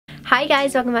Hi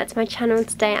guys, welcome back to my channel.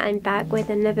 Today I'm back with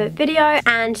another video,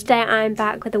 and today I'm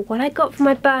back with what I got for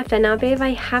my birthday. Now I believe I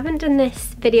haven't done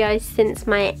this video since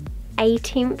my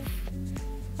 18th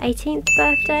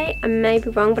birthday. I may be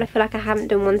wrong, but I feel like I haven't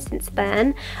done one since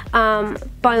then.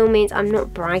 By all means, I'm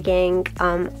not bragging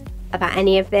about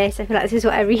any of this. I feel like this is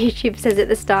what every YouTuber says at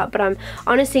the start, but I'm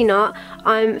honestly not.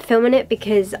 I'm filming it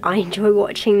because I enjoy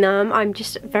watching them. I'm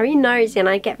just very nosy and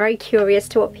I get very curious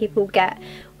to what people get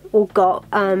or got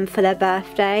for their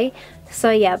birthday. So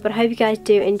yeah, but I hope you guys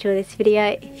do enjoy this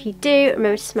video. If you do,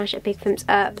 remember to smash a big thumbs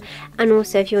up, and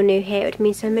also if you're new here, it would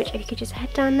mean so much if you could just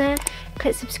head down there,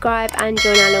 click subscribe and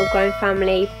join our little growing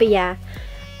family. But yeah,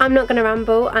 I'm not gonna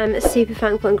ramble. I'm super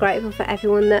thankful and grateful for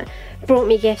everyone that brought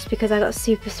me gifts, because I got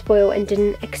super spoiled and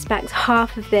didn't expect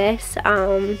half of this.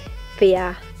 But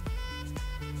yeah,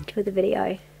 enjoy the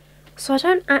video. So I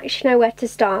don't actually know where to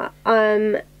start.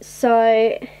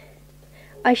 So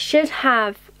I should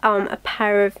have a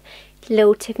pair of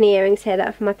little Tiffany earrings here that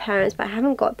are for my parents, but I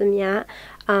haven't got them yet.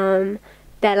 They're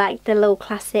like the little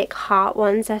classic heart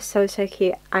ones. They're so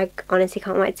cute. I honestly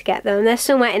can't wait to get them. They're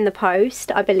somewhere in the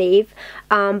post, I believe.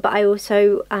 But I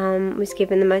also was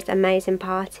given the most amazing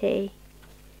party.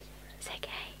 It's okay.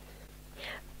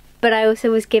 But I also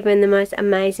was given the most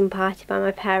amazing party by my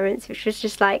parents, which was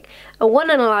just like a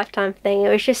one-in-a-lifetime thing. It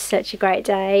was just such a great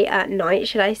day, at night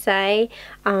should I say,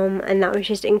 and that was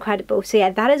just incredible. So yeah,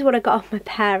 that is what I got off my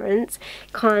parents.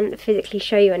 Can't physically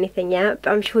show you anything yet,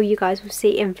 but I'm sure you guys will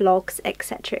see in vlogs,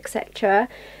 etc, etc.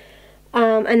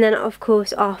 And then of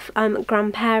course off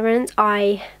grandparents,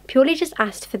 I purely just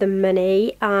asked for the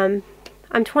money. I'm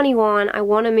 21, I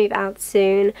want to move out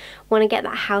soon, want to get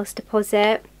that house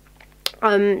deposit.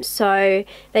 So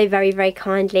they very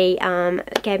kindly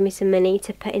gave me some money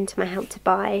to put into my Help to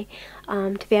Buy,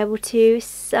 to be able to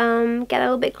get a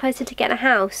little bit closer to getting a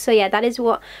house. So yeah, that is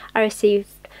what I received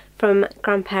from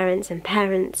grandparents and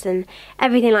parents and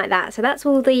everything like that. So that's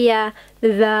all the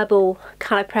verbal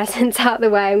kind of presents out of the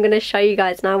way. I'm going to show you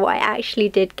guys now what I actually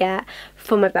did get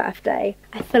for my birthday.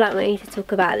 I feel like we need to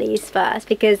talk about these first,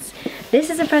 because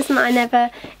this is a present that I never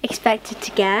expected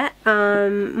to get.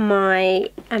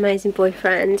 My amazing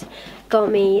boyfriend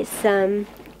got me some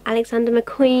Alexander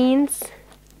McQueen's,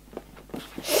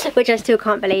 which I still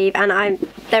can't believe, and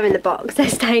they're in the box. They're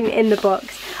staying in the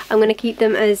box. I'm going to keep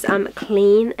them as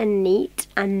clean and neat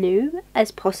and new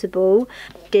as possible.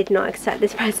 Did not accept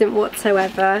this present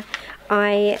whatsoever.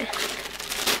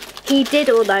 He did,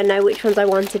 although, know which ones I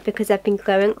wanted, because I've been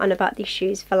going on about these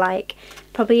shoes for like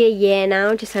probably a year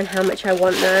now, just on how much I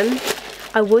want them.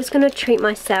 I was going to treat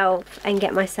myself and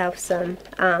get myself some,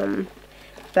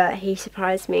 but he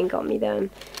surprised me and got me them.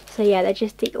 So yeah, they're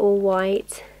just the all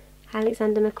white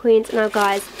Alexander McQueen's. Now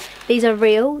guys, these are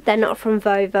real. They're not from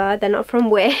Vova, they're not from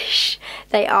Wish.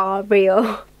 They are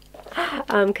real.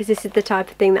 Because this is the type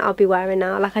of thing that I'll be wearing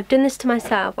now. Like, I've done this to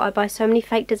myself. I buy so many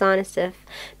fake designer stuff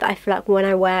that I feel like when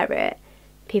I wear it,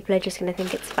 people are just going to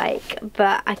think it's fake.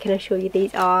 But I can assure you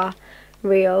these are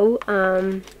real.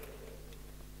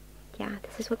 Yeah,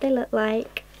 this is what they look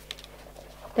like.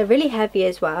 They're really heavy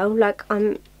as well. Like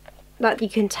you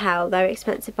can tell they're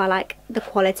expensive by like the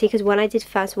quality, because when I did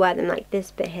first wear them, like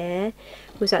this bit here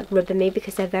was like rubbing me,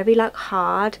 because they're very like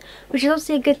hard, which is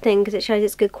obviously a good thing because it shows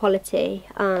it's good quality.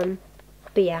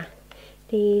 But yeah,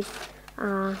 these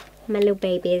are my little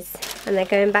babies, and they're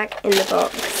going back in the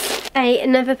box.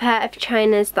 Another pair of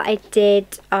trainers that I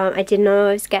did know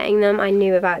I was getting them. I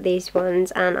knew about these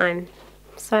ones and I'm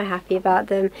so happy about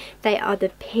them. They are the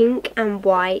pink and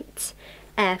white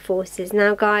Air Forces.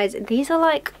 Now guys, these are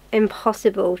like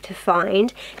impossible to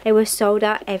find. They were sold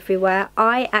out everywhere.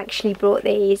 I actually brought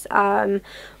these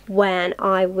when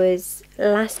I was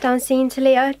last down seeing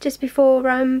Talia, just before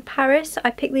Paris. I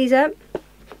picked these up.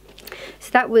 So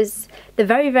that was the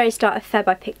very start of Feb.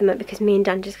 I picked them up because me and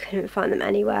Dan just couldn't find them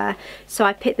anywhere. So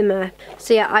I picked them up.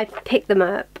 So yeah, I picked them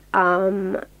up,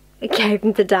 gave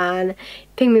them to Dan,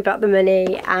 picked me up the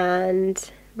money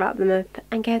and wrapped them up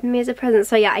and gave them me as a present.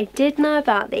 So yeah, I did know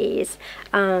about these,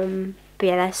 but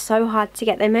yeah, they're so hard to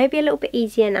get. They may be a little bit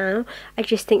easier now. I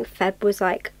just think Feb was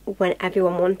like when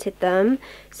everyone wanted them.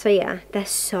 So yeah, they're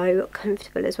so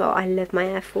comfortable as well. I love my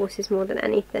Air Forces more than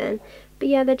anything. But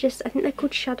yeah, they're just, I think they're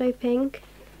called Shadow Pink.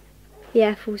 The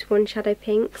Air Force One Shadow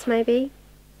Pinks maybe.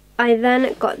 I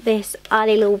then got this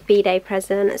early little B-Day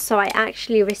present. So I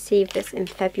actually received this in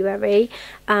February,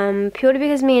 purely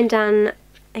because me and Dan,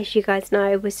 as you guys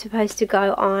know, was supposed to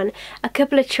go on a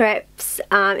couple of trips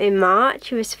in March.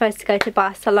 We were supposed to go to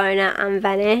Barcelona and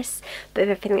Venice, but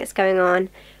with everything that's going on,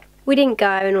 we didn't go,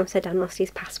 and also Dan lost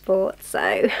his passport,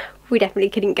 so we definitely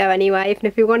couldn't go anyway, even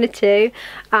if we wanted to.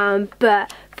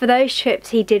 But for those trips,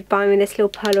 he did buy me this little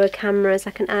Polaroid camera as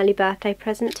like an early birthday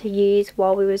present to use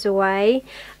while we was away.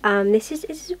 Is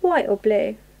this white or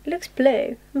blue? It looks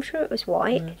blue. I'm sure it was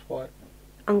white. It's white.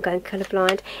 I'm going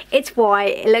colourblind. It's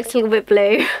white. It looks a little bit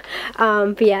blue.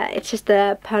 But yeah, it's just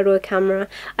the Polaroid camera.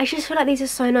 I just feel like these are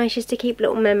so nice just to keep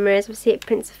little memories. Obviously it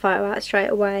prints the photo out straight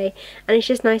away, and it's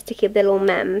just nice to keep the little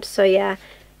mems. So yeah,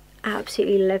 I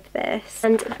absolutely love this.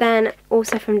 And then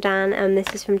also from Dan,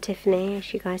 this is from Tiffany,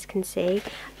 as you guys can see.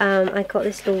 I got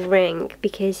this little ring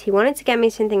because he wanted to get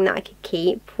me something that I could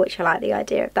keep, which I like the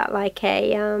idea of that, like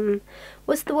a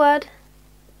what's the word?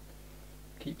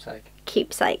 Keepsake.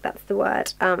 Keepsake, that's the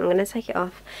word. I'm going to take it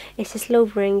off. It's this little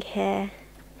ring here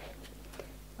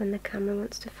when the camera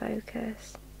wants to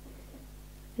focus,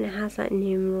 and it has like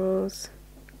numerals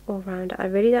all around it. I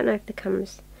really don't know if the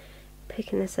camera's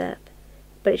picking this up,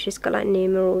 but it's just got like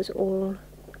numerals all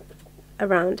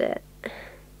around it.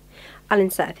 I'll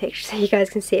insert a picture so you guys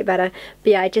can see it better.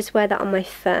 But yeah, I just wear that on my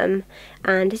thumb,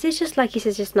 and this is just, like he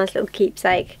says, just a nice little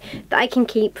keepsake that I can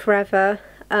keep forever.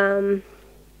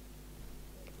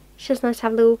 It's just nice to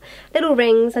have little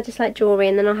rings. I just like jewellery,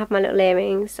 and then I'll have my little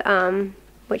earrings,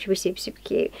 which will be super, super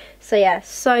cute. So yeah,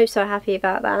 so happy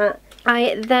about that.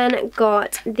 I then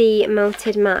got the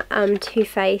Melted Matte Too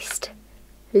Faced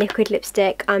liquid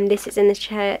lipstick. This is in the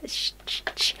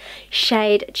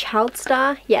shade Child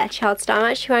Star. Yeah, Child Star. I'm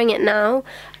actually wearing it now.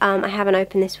 I haven't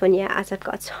opened this one yet, as I've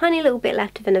got a tiny little bit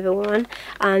left of another one.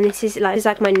 This is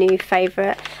like my new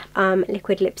favourite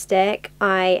liquid lipstick.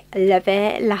 I love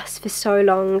it. It lasts for so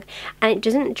long, and it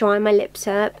doesn't dry my lips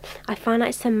up. I find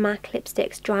like some MAC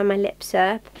lipsticks dry my lips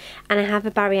up, and I have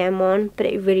a Barry M one, but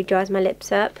it really dries my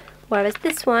lips up, whereas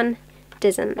this one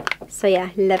doesn't. So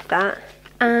yeah, love that.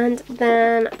 And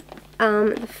then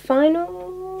the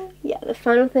final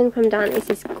thing from Dan is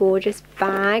this gorgeous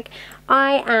bag.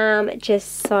 I am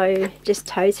just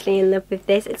totally in love with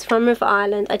this. It's from River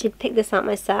Island. I did pick this up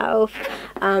myself.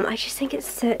 I just think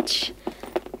it's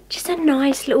just a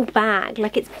nice little bag.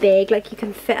 Like, it's big, like you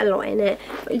can fit a lot in it.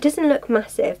 It doesn't look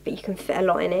massive, but you can fit a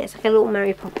lot in it. It's like a little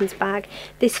Mary Poppins bag.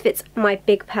 This fits my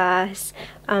big purse,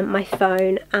 my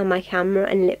phone, and my camera,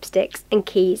 and lipsticks and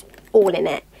keys all in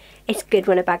it. It's good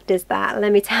when a bag does that,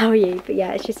 let me tell you. But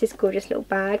yeah, it's just this gorgeous little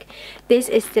bag. This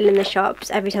is still in the shops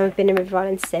every time I've been in River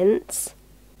Island since,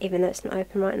 even though it's not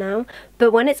open right now.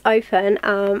 But when it's open,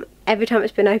 every time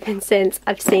it's been open since,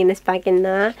 I've seen this bag in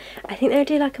there. I think they'll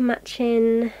do like a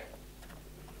matching,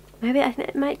 maybe I think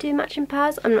it might do matching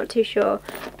pairs, I'm not too sure.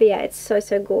 But yeah, it's so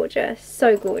gorgeous,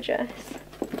 so gorgeous.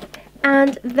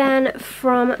 And then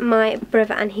from my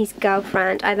brother and his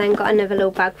girlfriend, I then got another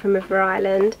little bag from River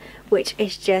Island, which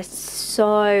is just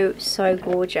so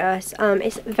gorgeous.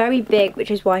 It's very big,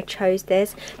 which is why I chose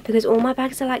this, because all my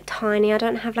bags are like tiny. I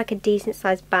don't have like a decent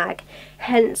sized bag,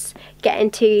 hence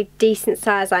getting two decent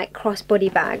sized like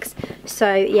crossbody bags.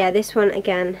 So yeah, this one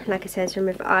again, like I said, is from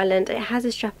River Island. It has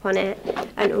a strap on it,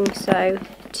 and also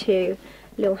two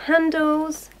little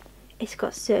handles. It's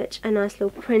got such a nice little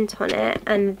print on it,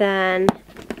 and then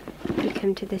you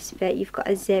come to this bit, you've got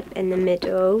a zip in the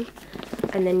middle,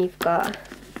 and then you've got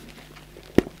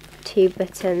two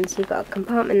buttons. You've got a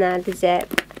compartment there, the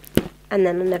zip, and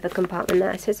then another compartment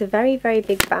there. So it's a very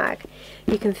big bag.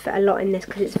 You can fit a lot in this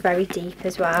because it's very deep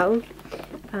as well.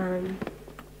 And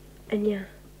yeah,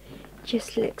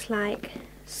 just looks like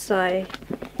so. I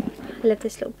love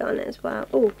this little bit on it as well.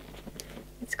 Oh,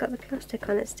 it's got the plastic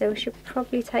on it still. Should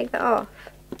probably take that off.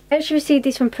 I actually received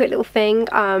these from Pretty Little Thing,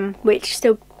 which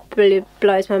still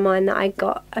blows my mind that I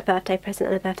got a birthday present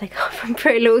and a birthday card from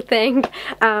Pretty Little Thing.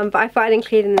 But I thought I'd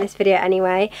include them in this video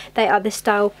anyway. They are the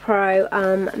Style Pro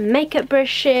makeup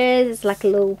brushes. It's like a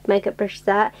little makeup brush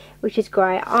set, which is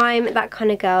great. I'm that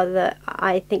kind of girl that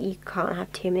I think you can't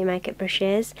have too many makeup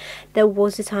brushes. There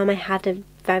was a time I had a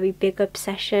very big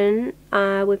obsession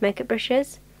with makeup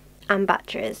brushes and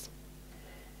batteries.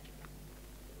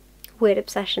 Weird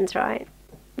obsessions, right?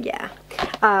 Yeah.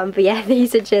 But yeah,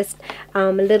 these are just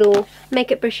little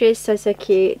makeup brushes. So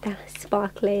cute. They're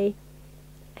sparkly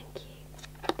and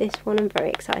cute. This one I'm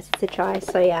very excited to try.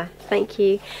 So yeah, thank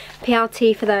you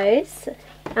PLT for those.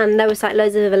 And there was like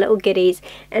loads of other little goodies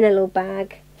in a little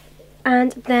bag.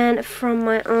 And then from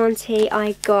my auntie,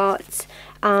 I got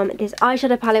this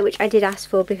eyeshadow palette, which I did ask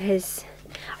for because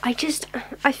I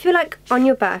feel like on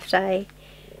your birthday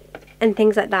and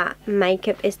things like that,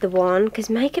 makeup is the one, because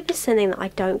makeup is something that I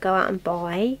don't go out and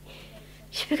buy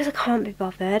just because I can't be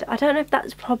bothered. I don't know if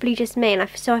that's probably just me, and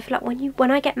so I feel like when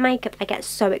I get makeup, I get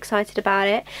so excited about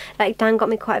it. Like Dan got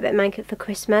me quite a bit of makeup for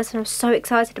Christmas, and I was so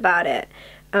excited about it.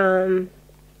 But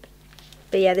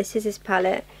yeah, this is his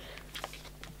palette.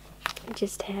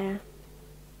 Just here.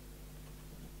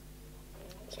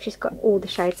 It's just got all the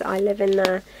shades that I live in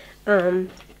there.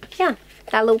 Yeah,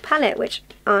 that little palette, which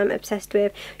I'm obsessed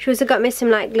with. She also got me some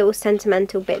like little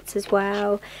sentimental bits as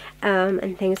well,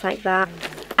 and things like that.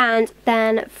 And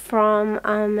then from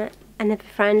another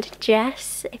friend,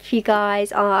 Jess, if you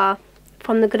guys are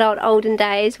from the good old olden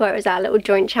days where it was our little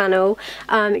joint channel,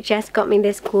 Jess got me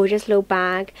this gorgeous little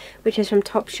bag, which is from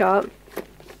Topshop,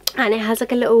 and it has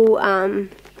like a little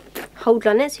hold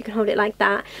on it, so you can hold it like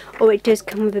that, or it does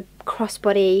come with a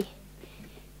crossbody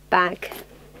bag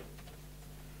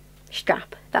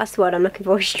strap. That's the word I'm looking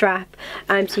for, strap.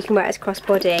 So you can wear it as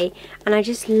crossbody, and I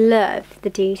just love the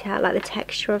detail, like the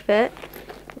texture of it.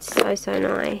 It's so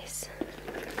nice.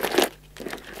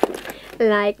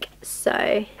 Like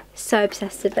so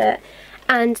obsessed with it.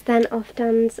 And then off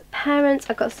Dan's parents,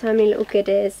 I got so many little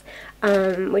goodies,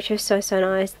 which was so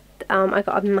nice. I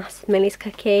got a massive Millie's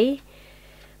cookie,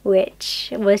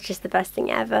 which was just the best thing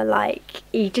ever. Like,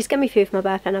 you just get me food for my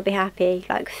birthday and I'll be happy.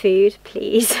 Like, food,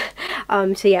 please.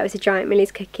 So yeah, it was a giant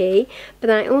Millie's cookie. But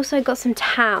then I also got some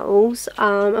towels.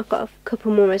 I've got a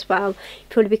couple more as well,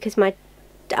 purely because my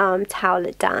towel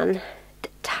at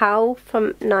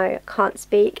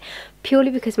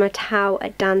purely because my towel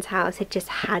at Dan's house had just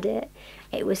had it.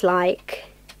 It was like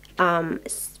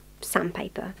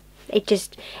sandpaper. It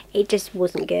just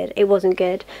wasn't good. It wasn't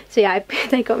good. So yeah,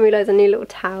 they got me loads of new little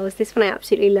towels. This one I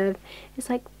absolutely love. It's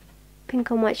like pink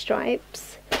on white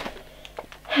stripes.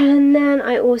 And then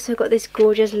I also got this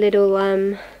gorgeous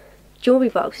little jewellery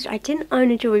box, which I didn't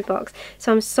own a jewellery box,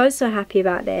 so I'm so happy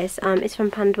about this. It's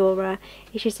from Pandora.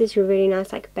 It's just this really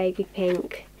nice like baby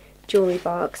pink jewellery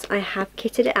box. I have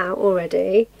kitted it out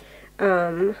already.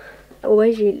 I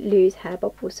always lose hair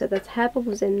bubbles, so there's hair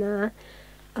bubbles in there.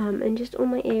 And just all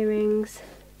my earrings,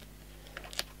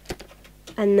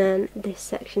 and then this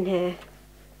section here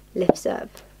lifts up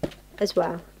as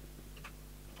well.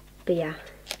 But yeah,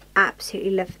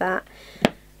 absolutely love that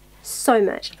so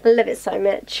much. I love it so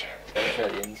much. Show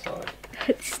the inside.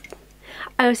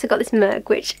 I also got this mug,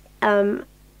 which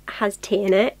has tea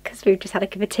in it because we've just had a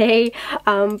cup of tea,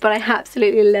 but I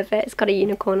absolutely love it. It's got a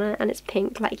unicorn on it and it's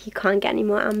pink. Like, you can't get any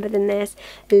more amber than this.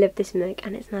 I love this mug,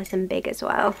 and it's nice and big as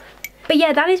well. But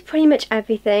yeah, that is pretty much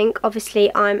everything.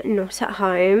 Obviously I'm not at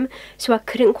home, so I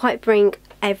couldn't quite bring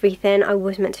everything. I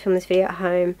was meant to film this video at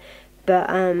home, but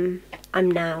I'm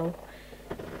now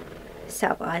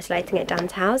self-isolating at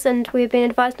Dan's house, and we've been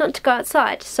advised not to go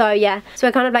outside. So yeah, so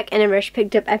I kind of like in a rush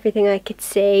picked up everything I could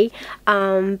see,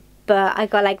 but I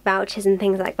got like vouchers and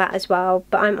things like that as well.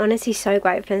 But I'm honestly so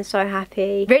grateful and so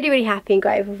happy, really happy and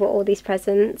grateful for all these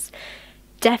presents.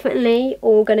 Definitely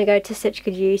all gonna go to such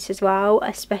good use as well,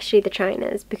 especially the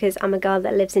trainers, because I'm a girl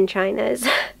that lives in trainers.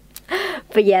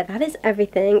 But yeah, that is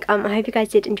everything. I hope you guys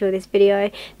did enjoy this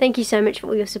video. Thank you so much for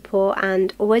all your support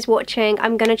and always watching.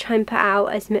 I'm gonna try and put out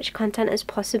as much content as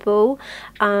possible.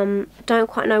 Don't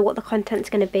quite know what the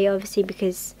content's gonna be, obviously,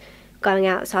 because going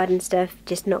outside and stuff,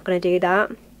 just not gonna do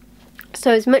that. So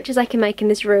as much as I can make in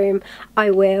this room, I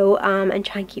will, and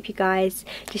try and keep you guys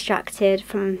distracted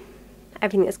from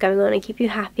everything that's going on and keep you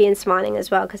happy and smiling as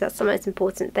well, because that's the most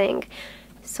important thing.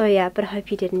 So yeah, but I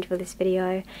hope you did enjoy this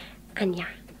video, and yeah,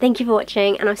 thank you for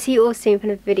watching, and I'll see you all soon for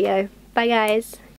another video. Bye guys.